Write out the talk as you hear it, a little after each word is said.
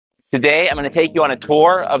Today, I'm going to take you on a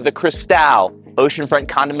tour of the Cristál Oceanfront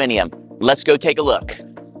Condominium. Let's go take a look.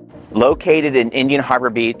 Located in Indian Harbour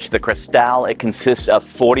Beach, the Cristál, it consists of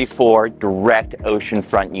 44 direct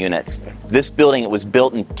oceanfront units. This building was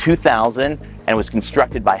built in 2000 and was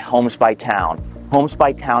constructed by Homes by Town. Homes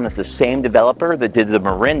by Town is the same developer that did the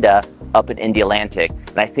Marinda up at Indialantic.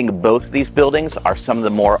 And I think both of these buildings are some of the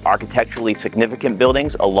more architecturally significant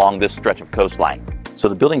buildings along this stretch of coastline. So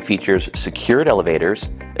the building features secured elevators,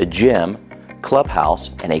 a gym, clubhouse,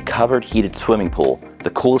 and a covered heated swimming pool. The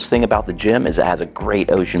coolest thing about the gym is it has a great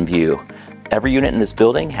ocean view. Every unit in this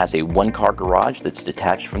building has a one-car garage that's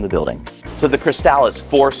detached from the building. So the Cristál is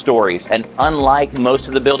 4 stories, and unlike most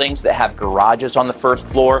of the buildings that have garages on the first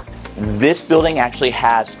floor, this building actually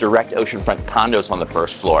has direct oceanfront condos on the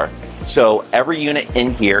first floor. So every unit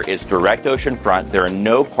in here is direct oceanfront. There are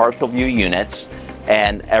no partial view units,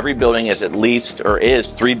 and every building is at least, or is,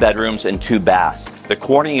 3 bedrooms and 2 baths. The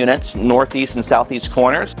corner units, northeast and southeast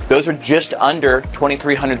corners, those are just under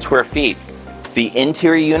 2,300 square feet. The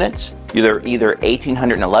interior units, they're either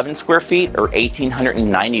 1,811 square feet or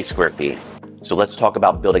 1,890 square feet. So let's talk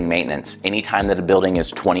about building maintenance. Anytime that a building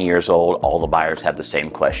is 20 years old, all the buyers have the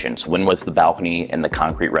same questions. When was the balcony and the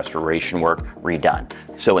concrete restoration work redone?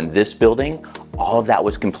 So in this building, all of that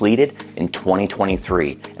was completed in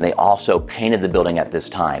 2023, and they also painted the building at this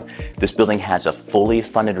time. This building has a fully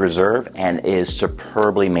funded reserve and is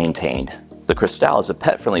superbly maintained. The Cristál is a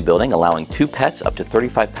pet-friendly building allowing 2 pets up to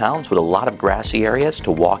 35 pounds with a lot of grassy areas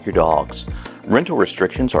to walk your dogs. Rental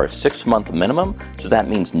restrictions are a 6-month minimum, so that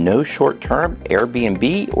means no short-term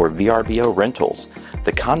Airbnb or VRBO rentals.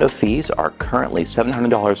 The condo fees are currently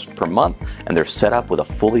 $700 per month, and they're set up with a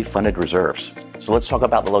fully funded reserves. So let's talk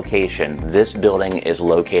about the location. This building is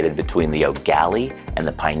located between the O'Galley and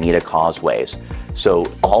the Pineda Causeways.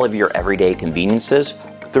 So all of your everyday conveniences,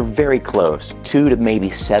 they're very close, 2 to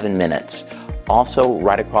maybe 7 minutes. Also,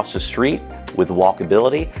 right across the street, with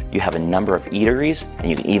walkability, you have a number of eateries, and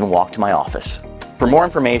you can even walk to my office. For more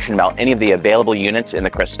information about any of the available units in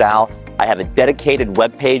the Cristál, I have a dedicated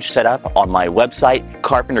webpage set up on my website,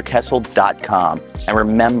 carpenterkessel.com. And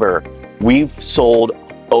remember, we've sold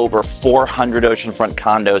over 400 oceanfront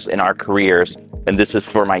condos in our careers, and this is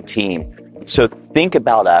for my team. So think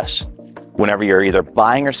about us whenever you're either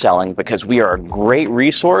buying or selling, because we are a great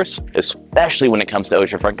resource, especially when it comes to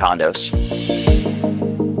oceanfront condos.